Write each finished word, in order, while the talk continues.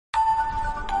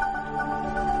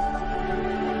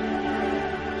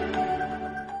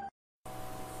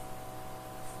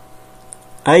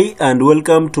Hi and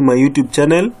welcome to my YouTube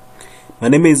channel. My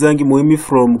name is Nzangi Muimi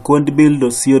from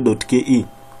QuantBuild.co.ke.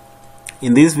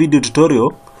 In this video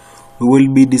tutorial, we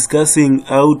will be discussing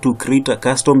how to create a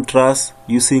custom truss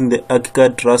using the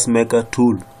ArchiCAD Trussmaker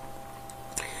tool.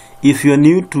 If you are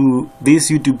new to this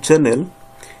YouTube channel,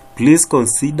 please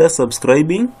consider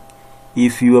subscribing.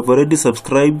 If you have already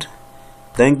subscribed,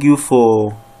 thank you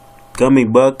for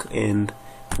coming back and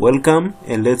welcome,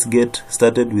 and let's get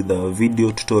started with our video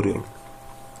tutorial.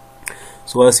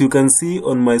 So as you can see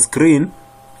on my screen,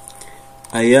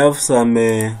 I have some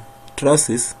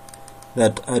trusses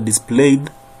that are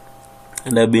displayed,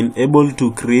 and I've been able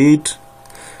to create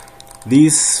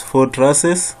these 4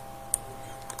 trusses.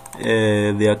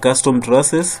 They are custom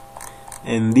trusses,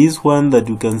 and this one that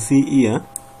you can see here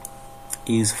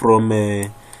is from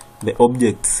the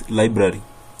objects library.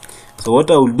 So what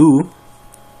I will do,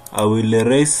 I will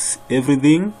erase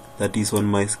everything that is on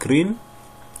my screen.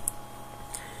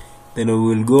 Then we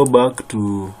will go back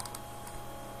to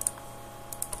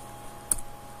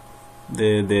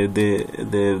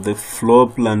the floor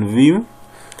plan view,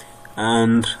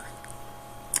 and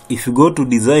if you go to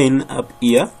design up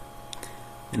here,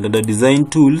 and under design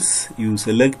tools you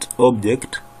select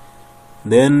object,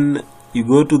 then you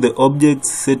go to the object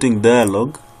setting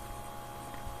dialog.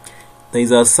 There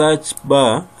is a search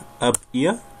bar up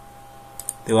here,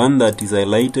 the one that is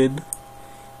highlighted.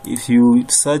 If you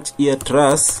search here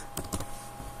truss,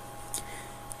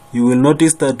 you will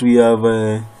notice that we have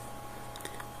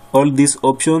all these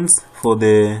options for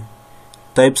the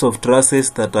types of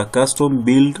trusses that are custom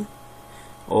built,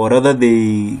 or rather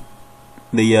they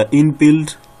are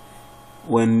inbuilt.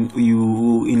 When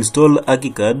you install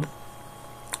ArchiCAD,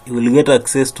 you will get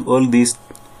access to all these,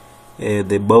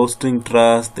 the bowstring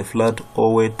truss, the flat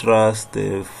overlay truss,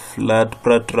 the flat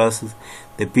prat truss,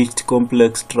 the pitched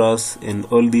complex truss, and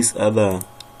all these other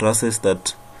trusses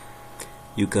that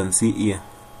you can see here.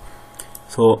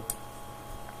 So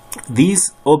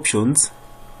these options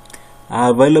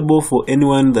are available for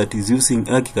anyone that is using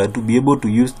ArchiCAD to be able to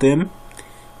use them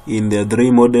in their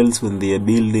 3D models when they are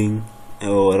building,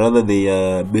 or rather they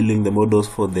are building the models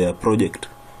for their project.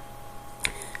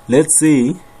 Let's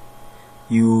say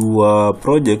your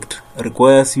project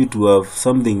requires you to have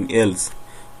something else,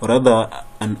 or rather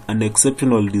an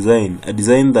exceptional design, a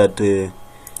design that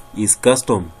is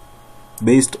custom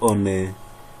based on the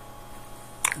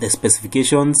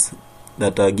specifications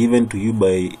that are given to you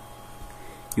by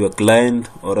your client,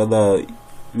 or rather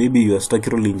maybe your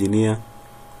structural engineer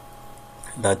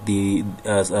that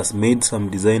has made some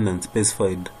design and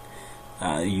specified.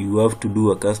 You have to do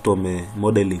a custom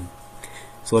modeling.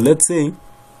 So let's say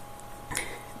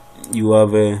you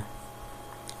have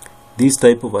this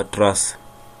type of a truss,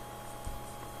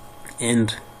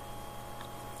 and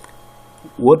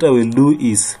what I will do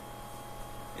is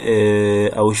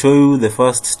I will show you the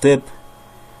first step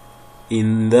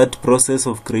in that process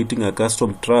of creating a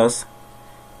custom truss.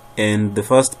 And the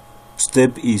first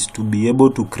step is to be able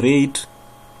to create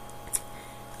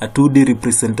a 2D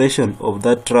representation of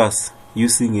that truss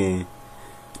using a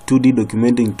 2D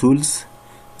documenting tools,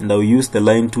 and I'll use the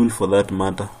line tool for that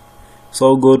matter. So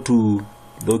I'll go to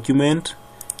document,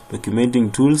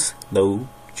 documenting tools, and I'll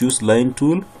choose line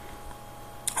tool,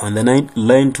 and the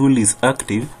line tool is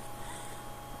active.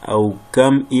 I'll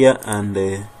come here and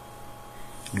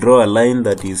draw a line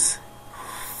that is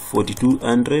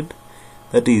 4200,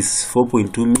 that is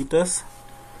 4.2 meters,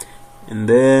 and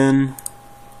then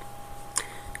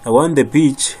I want the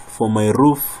pitch for my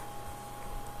roof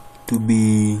to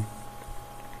be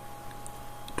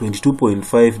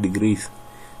 22.5 degrees.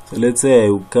 So let's say I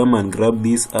will come and grab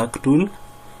this arc tool,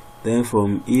 then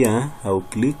from here I'll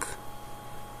click,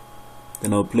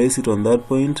 then I'll place it on that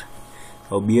point.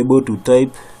 I'll be able to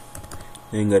type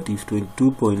negative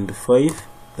 22.5,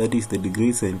 that is the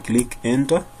degrees, and click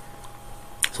enter.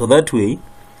 So that way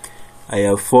I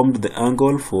have formed the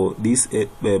angle for this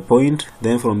point.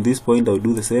 Then from this point I'll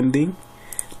do the same thing.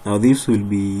 Now this will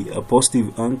be a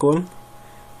positive angle,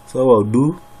 so I'll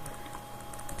do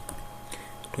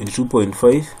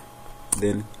 22.5,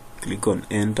 then click on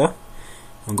enter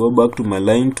and go back to my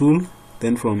line tool.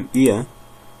 Then from here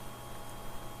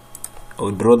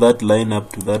I'll draw that line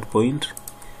up to that point,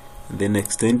 and then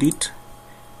extend it.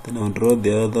 Then I'll draw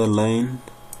the other line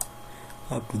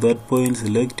up to that point,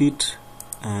 select it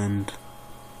and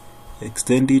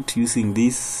extend it using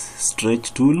this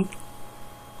stretch tool,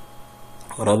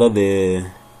 or rather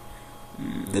the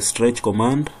stretch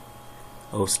command.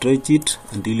 I'll stretch it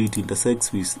until it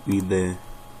intersects with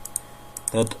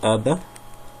that other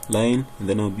line, and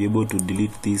then I'll be able to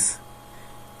delete these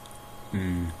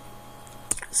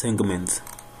segments.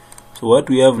 So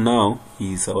what we have now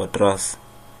is our truss.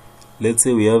 Let's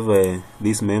say we have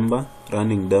this member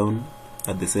running down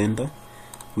at the center,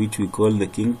 which we call the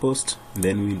king post.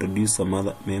 Then we introduce some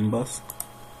other members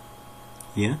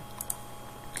here.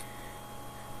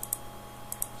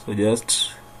 So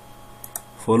just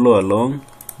follow along,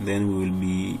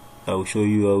 then I'll show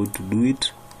you how to do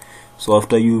it. So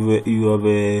after you have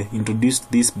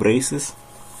introduced these braces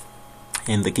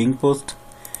and the king post,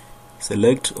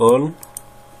 select all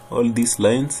these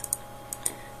lines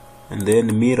and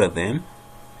then mirror them.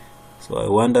 So I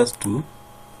want us to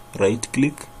right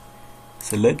click,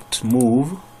 select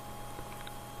move,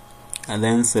 and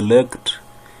then select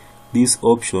this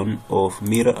option of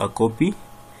mirror a copy.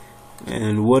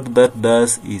 And what that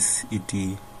does is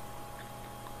it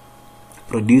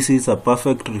produces a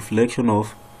perfect reflection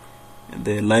of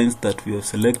the lines that we have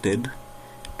selected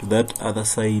to that other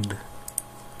side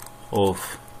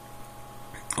of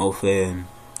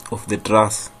the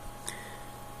truss.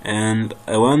 And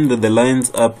I want the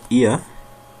lines up here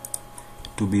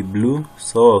to be blue,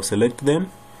 so I'll select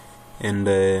them and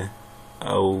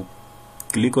I'll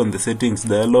click on the settings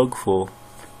dialog for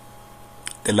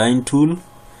the line tool,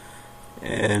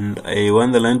 and I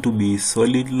want the line to be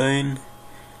solid line.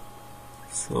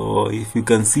 So if you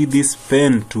can see this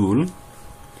pen tool,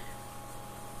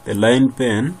 the line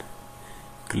pen,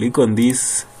 click on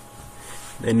this,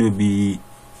 then you'll be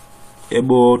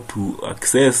able to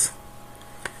access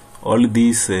all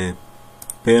these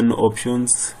pen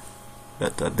options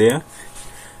that are there.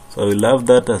 So I will have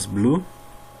that as blue,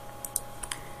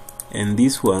 and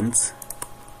these ones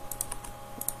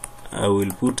I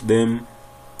will put them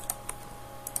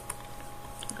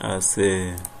as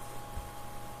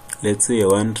let's say I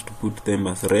want to put them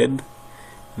as red,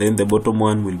 then the bottom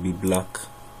one will be black.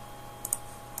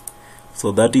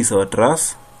 So that is our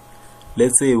truss.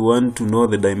 Let's say we want to know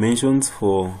the dimensions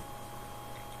for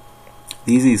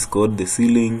this. Is called the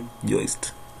ceiling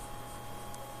joist.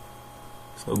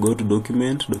 So go to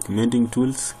document, documenting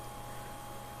tools,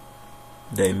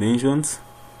 dimensions,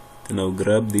 then I'll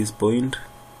grab this point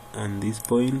and this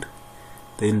point,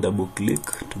 then double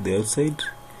click to the outside,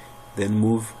 then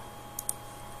move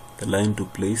the line to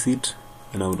place it.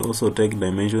 And I would also take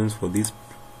dimensions for this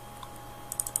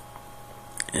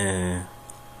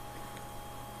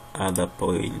other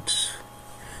point.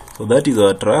 So that is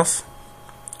our truss,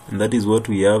 and that is what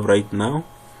we have right now.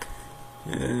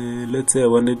 Let's say I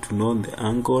wanted to know the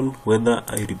angle, whether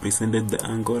I represented the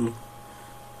angle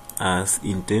as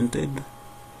intended.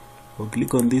 I'll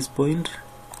click on this point,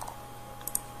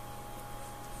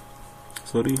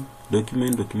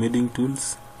 documenting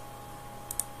tools,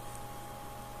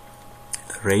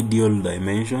 radial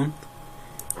dimension,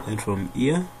 and from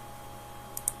here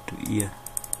to here.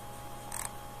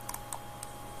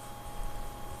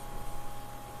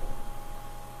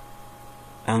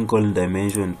 Angle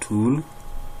dimension tool,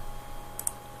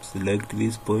 select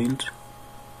this point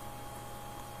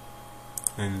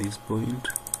and this point,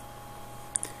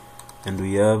 and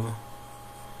we have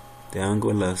the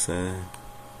angle as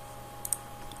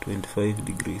 25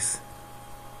 degrees.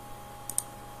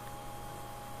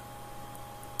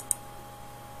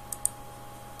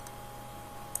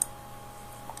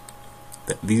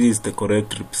 This is the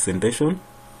correct representation,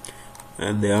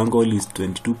 and the angle is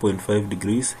 22.5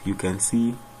 degrees. You can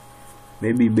see,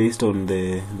 maybe based on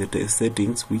the test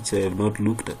settings, which I have not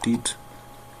looked at it,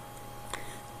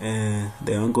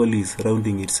 the angle is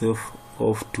rounding itself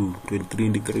off to 23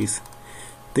 degrees.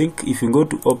 I think if you go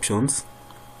to options,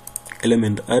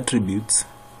 element attributes,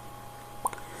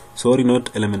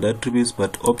 not element attributes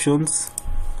but options,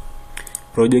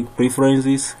 project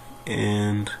preferences,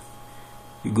 and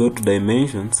you go to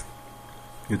dimensions,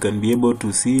 you can be able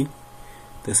to see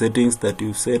the settings that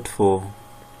you set for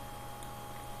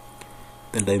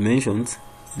the dimensions.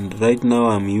 And right now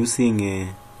I'm using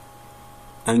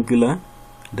angular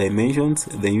dimensions.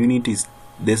 The unit is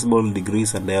decimal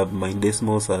degrees, and I have my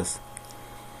decimals as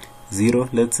 0.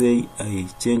 Let's say I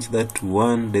change that to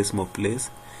 1 decimal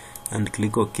place and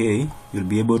click OK. You'll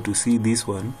be able to see this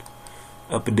one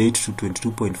update to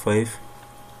 22.5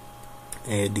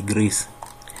 degrees.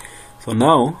 So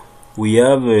now we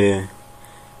have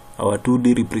our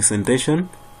 2D representation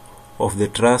of the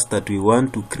truss that we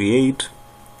want to create,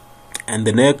 and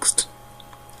the next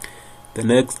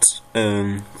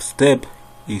step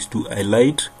is to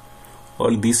highlight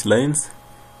all these lines.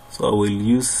 So I will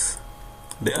use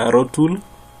the arrow tool,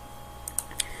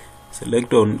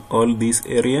 select on all this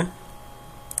area,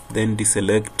 then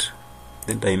deselect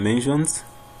the dimensions,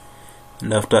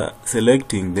 and after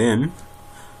selecting them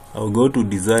I'll go to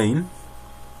design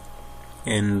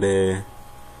and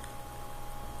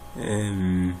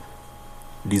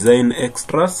design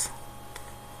extras,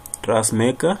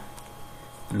 trussmaker,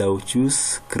 and I will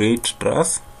choose create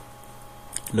truss.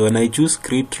 And when I choose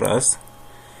create truss,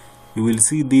 you will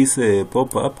see this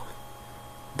pop-up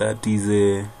that is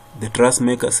the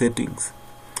trussmaker settings,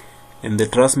 and the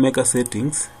trussmaker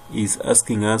settings is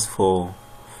asking us for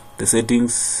the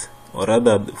settings, or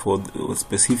rather for the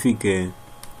specific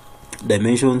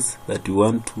dimensions that we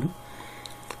want to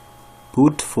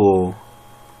put for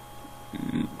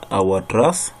our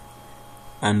truss,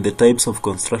 and the types of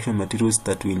construction materials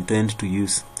that we intend to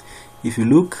use. If you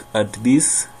look at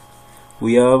this,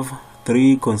 we have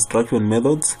three construction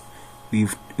methods.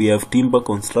 We have timber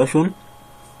construction,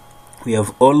 we have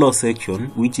hollow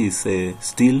section, which is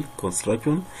steel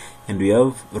construction, and we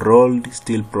have rolled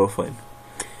steel profile.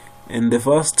 And the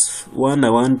first one, I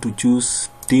want to choose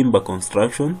timber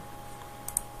construction,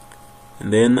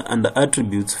 and then under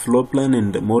attributes, floor plan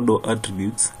and model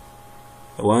attributes,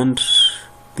 I want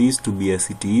this to be as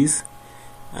it is.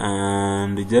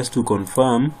 And just to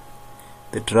confirm,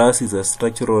 the truss is a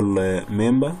structural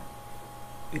member.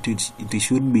 It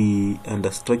should be under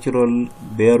structural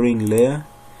bearing layer,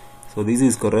 so this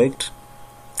is correct.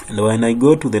 And when I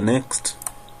go to the next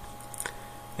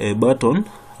button,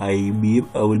 I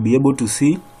will be able to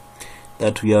see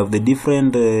that we have the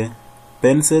different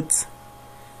pen sets,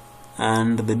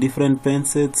 and the different pen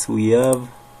sets, we have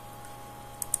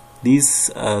this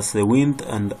as a width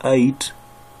and height,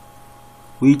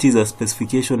 which is a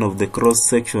specification of the cross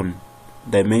section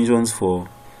dimensions for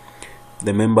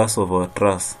the members of our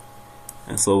truss.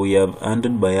 And so we have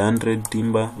 100 by 100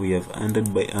 timber, we have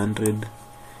 100 by 100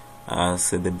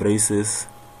 as the braces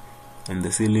and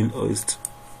the ceiling hoist.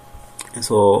 And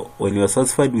so when you are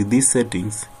satisfied with these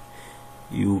settings,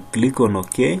 you click on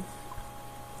OK,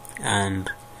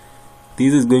 and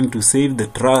this is going to save the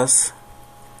truss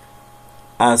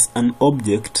as an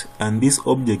object, and this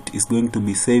object is going to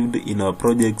be saved in our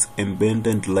project's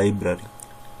embedded library.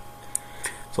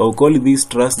 So I'll call this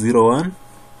truss01.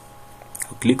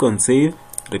 I'll click on save,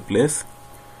 replace,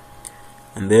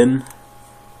 and then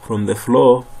from the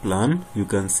floor plan you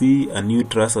can see a new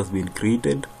truss has been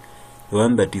created, the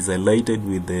one that is highlighted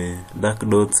with the dark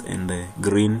dots and the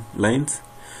green lines.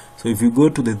 So if you go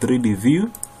to the 3D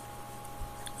view,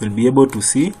 you'll be able to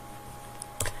see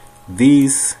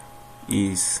this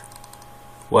is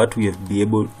what we have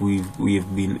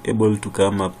been able to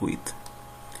come up with.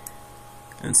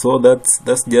 And so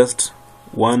that's just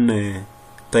one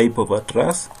type of a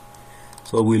truss.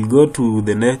 So we'll go to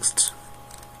the next.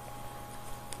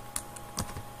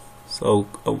 So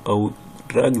I'll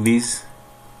drag this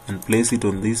and place it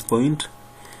on this point.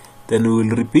 Then we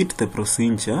will repeat the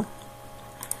procedure.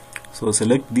 So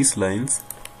select these lines,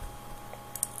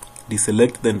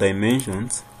 deselect the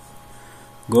dimensions,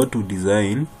 go to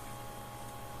design,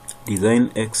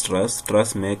 design extras,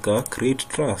 trussmaker, create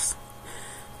truss.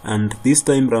 And this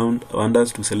time round I want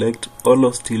us to select all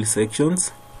of steel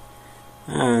sections,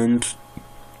 and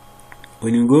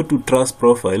when you go to truss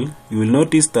profile, you will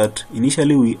notice that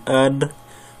initially we add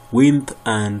width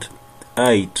and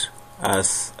height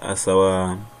as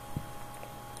our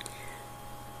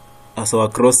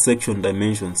cross section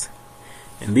dimensions,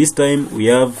 and this time we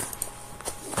have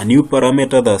a new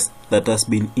parameter that has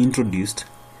been introduced,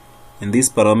 and this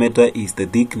parameter is the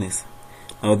thickness.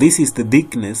 Now this is the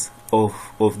thickness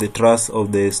of the truss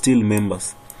of the steel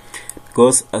members,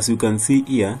 because as you can see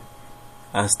here,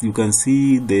 as you can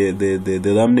see the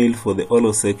thumbnail for the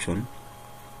hollow section,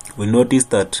 we'll notice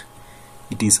that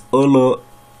it is hollow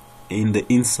in the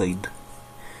inside.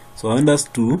 So I want us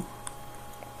to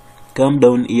come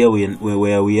down here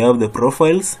where we have the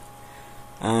profiles,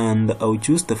 and I'll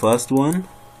choose the first one,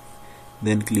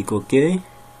 then click OK,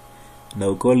 and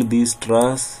I'll call this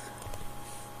truss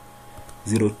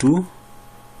 02,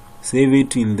 save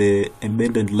it in the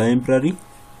embedded library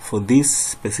for this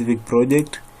specific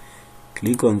project,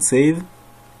 click on save,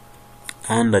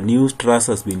 and a new truss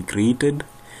has been created.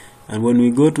 And when we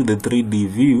go to the 3D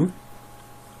view,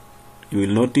 you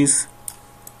will notice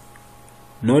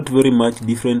not very much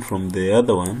different from the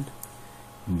other one,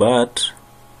 but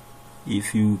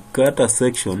if you cut a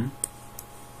section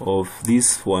of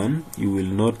this one, you will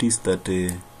notice that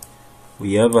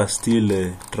we have a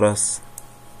steel truss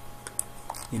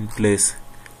in place.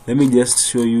 Let me just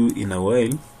show you in a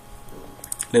while.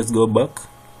 Let's go back,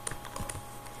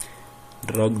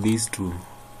 drag this to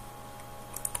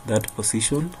that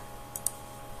position,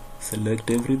 select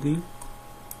everything,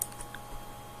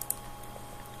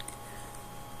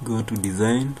 go to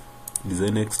design,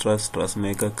 design extras,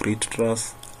 trussmaker, create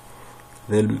truss,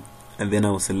 and then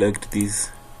I'll select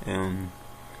this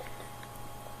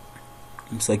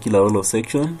circular hollow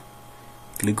section,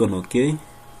 click on OK.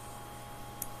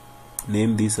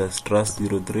 Name this as Truss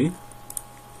 03,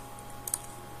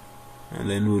 and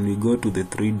then when we go to the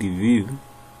 3D view,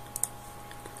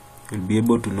 you'll be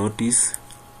able to notice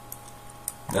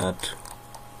that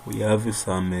we have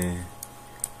some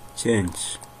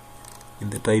change in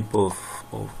the type of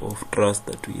truss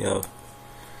that we have.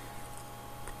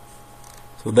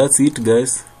 So that's it,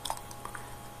 guys.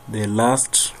 The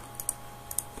last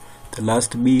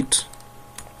bit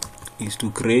is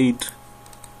to create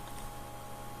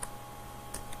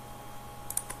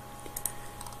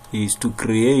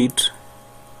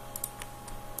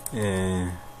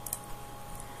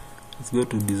let's go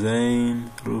to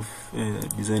design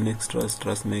design extras,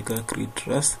 Trussmaker, create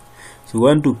truss. So we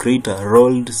want to create a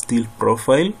rolled steel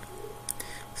profile.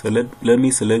 So let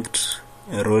me select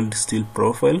a rolled steel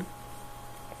profile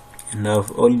and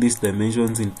have all these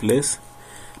dimensions in place.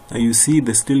 Now you see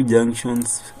the steel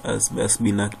junctions has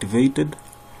been activated,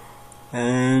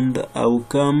 and I will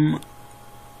come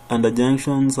under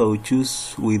junctions. I will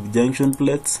choose with junction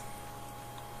plates.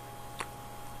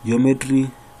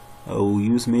 Geometry, I will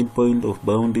use midpoint of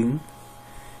bounding,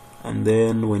 and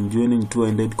then when joining two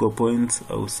ended core points,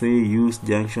 I will say use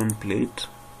junction plate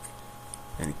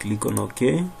and click on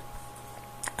OK,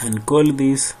 and call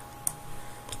this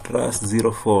Truss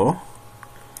 04.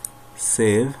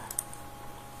 Save.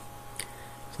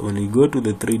 So when you go to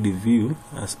the 3D view,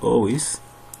 as always,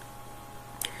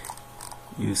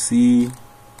 you see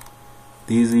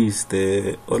this is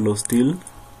the hollow steel,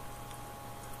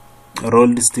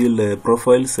 rolled steel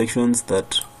profile sections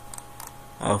that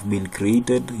have been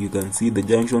created. You can see the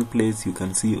junction plates, you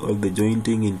can see all the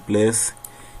jointing in place,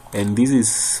 and this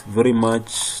is very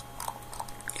much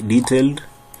detailed,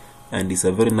 and it's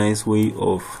a very nice way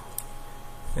of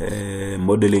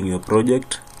modeling your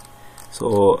project.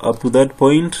 So up to that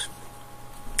point,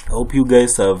 I hope you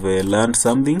guys have learned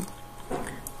something.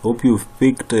 Hope you've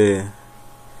picked a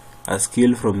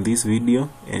skill from this video,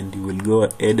 and you will go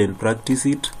ahead and practice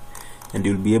it, and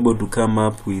you'll be able to come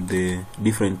up with the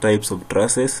different types of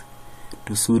trusses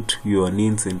to suit your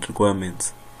needs and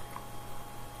requirements.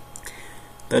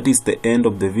 That is the end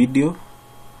of the video.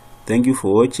 Thank you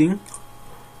for watching,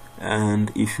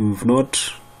 and if you've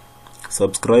not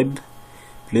subscribed,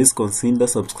 please consider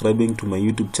subscribing to my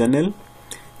YouTube channel.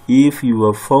 If you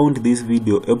have found this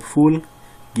video helpful,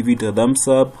 give it a thumbs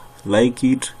up, like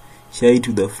it, share it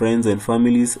with your friends and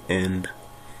families, and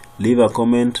leave a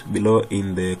comment below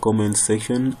in the comment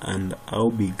section, and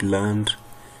I'll be glad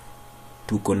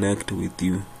to connect with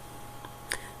you.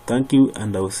 Thank you,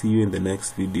 and I'll see you in the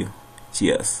next video.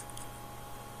 Cheers.